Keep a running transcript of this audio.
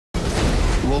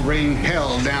will rain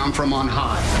hell down from on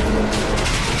high.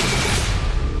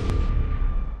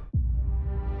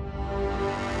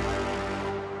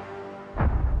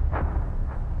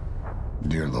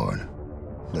 Dear Lord,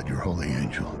 let your holy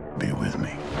angel be with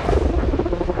me,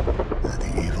 that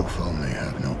the evil foe may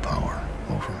have no power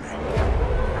over me.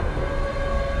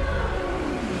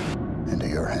 Into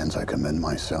your hands I commend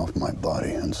myself, my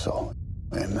body, and soul.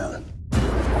 Amen.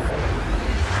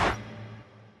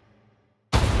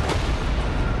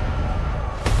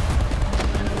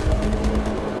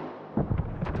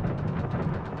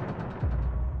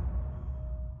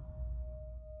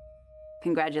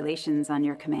 Congratulations on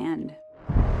your command.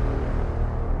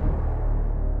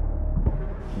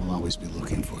 I'll always be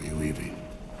looking for you, Evie.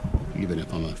 Even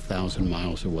if I'm 1,000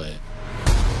 miles away.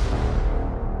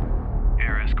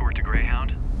 Air escort to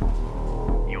Greyhound.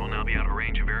 You will now be out of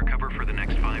range of air cover for the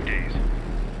next 5 days.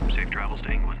 Safe travels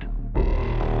to England.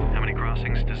 How many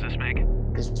crossings does this make?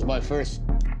 This is my first.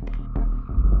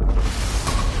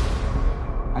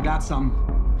 I got some.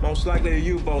 Most likely a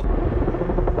U-boat.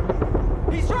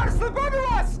 He's trying to slip under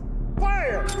us!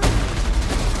 Fire!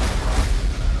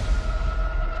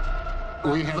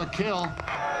 We have a kill.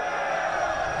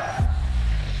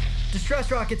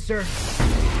 Distress rocket, sir.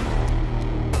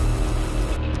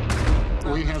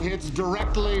 We have hits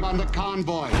directly on the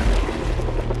convoy.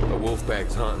 The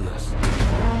Woldtved's hunting us.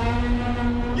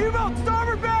 U-boat,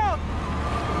 starboard bound!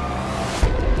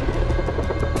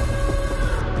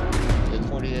 In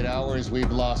 48 hours,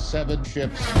 we've lost 7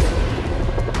 ships.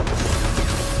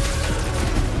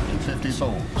 50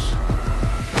 souls.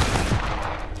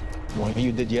 What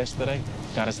you did yesterday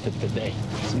got us to today.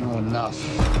 It's not enough.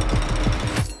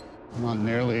 Not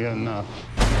nearly enough.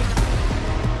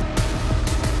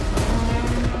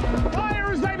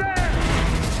 Fire as they bear!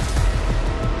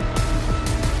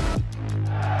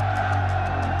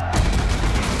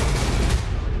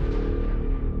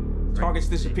 Target's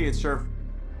disappeared, sir.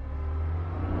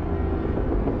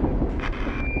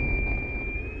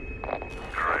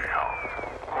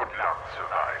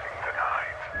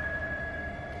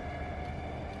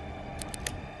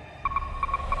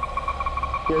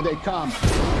 Here they come.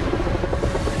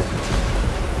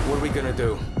 What are we gonna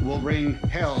do? We'll rain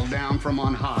hell down from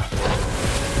on high.